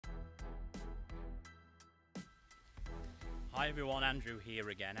Hi everyone, Andrew here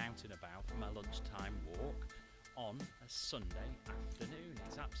again, out and about for my lunchtime walk on a Sunday afternoon.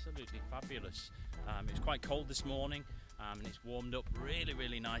 It's absolutely fabulous. It's quite cold this morning and it's warmed up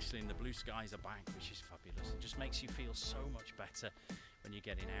really nicely and the blue skies are back, which is fabulous. It just makes you feel so much better when you're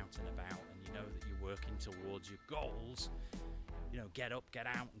getting out and about and you know that you're working towards your goals. You know, get up, get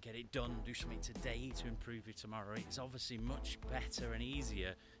out and get it done. Do something today to improve your tomorrow. It's obviously much better and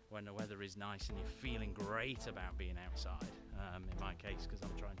easier when the weather is nice and you're feeling great about being outside. In my case, because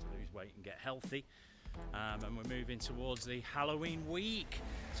I'm trying to lose weight and get healthy. And we're moving towards the Halloween week.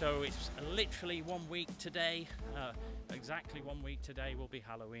 So it's literally 1 week today. Exactly 1 week today will be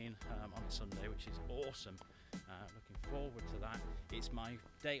Halloween on Sunday, which is awesome. Looking forward to that. It's my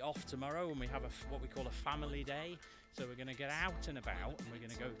day off tomorrow and we have what we call a family day. So we're going to get out and about and we're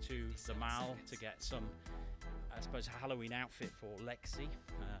going to go to the mall to get some, I suppose, a Halloween outfit for Lexi.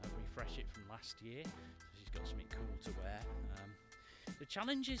 Refresh it from last year. So she's got something cool to wear. The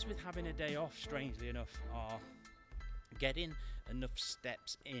challenges with having a day off, strangely enough, are getting enough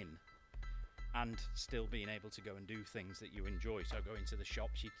steps in and still being able to go and do things that you enjoy. So going to the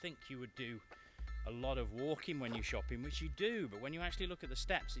shops, you'd think you would do a lot of walking when you're shopping, which you do, but when you actually look at the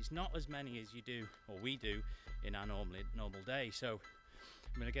steps, it's not as many as you do, or we do, in our normal day. So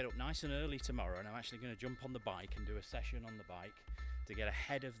I'm going to get up nice and early tomorrow and I'm actually going to jump on the bike and do a session on the bike to get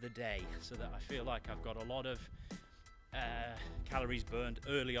ahead of the day so that I feel like I've got a lot of calories burned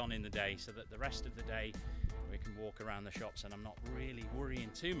early on in the day so that the rest of the day we can walk around the shops and I'm not really worrying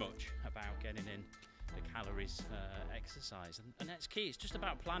too much about getting in the calories exercise. And that's key. It's just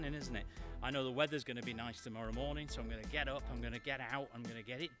about planning, isn't it? I know the weather's going to be nice tomorrow morning, so I'm going to get up, I'm going to get out, I'm going to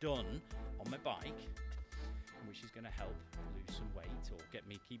get it done on my bike, which is going to help lose some weight or get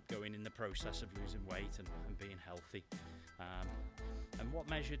me keep going in the process of losing weight and being healthy. And what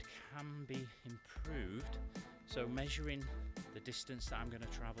measured can be improved. So measuring the distance that I'm going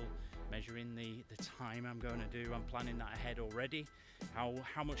to travel, measuring the time I'm going to do. I'm planning that ahead already.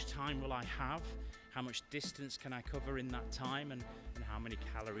 How much time will I have? How much distance can I cover in that time? And how many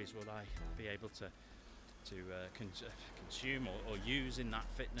calories will I be able to consume or use in that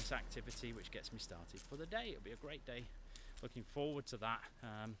fitness activity, which gets me started for the day. It'll be a great day. Looking forward to that.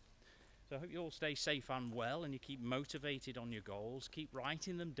 So I hope you all stay safe and well and you keep motivated on your goals. Keep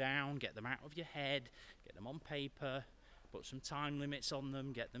writing them down, get them out of your head, get them on paper, put some time limits on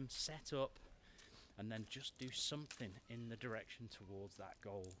them, get them set up, and then just do something in the direction towards that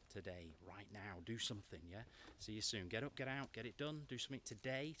goal today, right now. Do something, yeah? See you soon. Get up, get out, get it done. Do something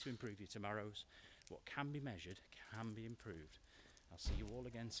today to improve your tomorrows. What can be measured can be improved. I'll see you all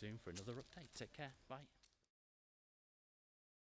again soon for another update. Take care. Bye.